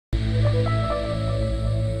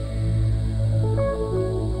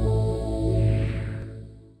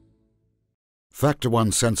Factor 1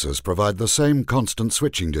 sensors provide the same constant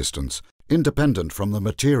switching distance, independent from the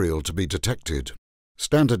material to be detected.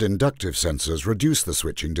 Standard inductive sensors reduce the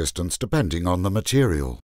switching distance depending on the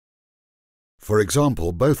material. For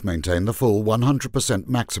example, both maintain the full 100%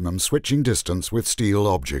 maximum switching distance with steel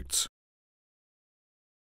objects.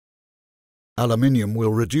 Aluminium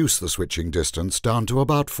will reduce the switching distance down to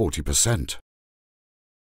about 40%.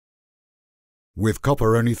 With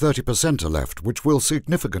copper, only 30% are left, which will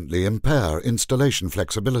significantly impair installation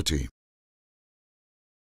flexibility.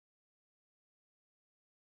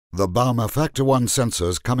 The Baumer Factor 1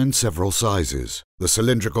 sensors come in several sizes. The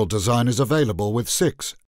cylindrical design is available with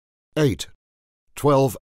 6, 8,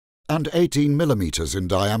 12 and 18 mm in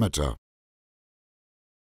diameter.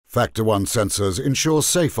 Factor 1 sensors ensure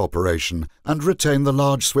safe operation and retain the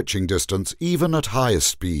large switching distance even at highest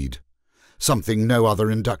speed, something no other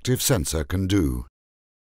inductive sensor can do.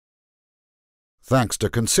 Thanks to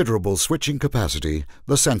considerable switching capacity,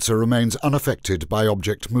 the sensor remains unaffected by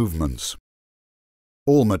object movements.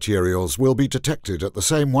 All materials will be detected at the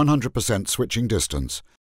same 100% switching distance.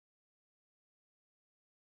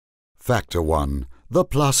 Factor 1, the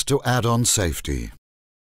plus to add on safety.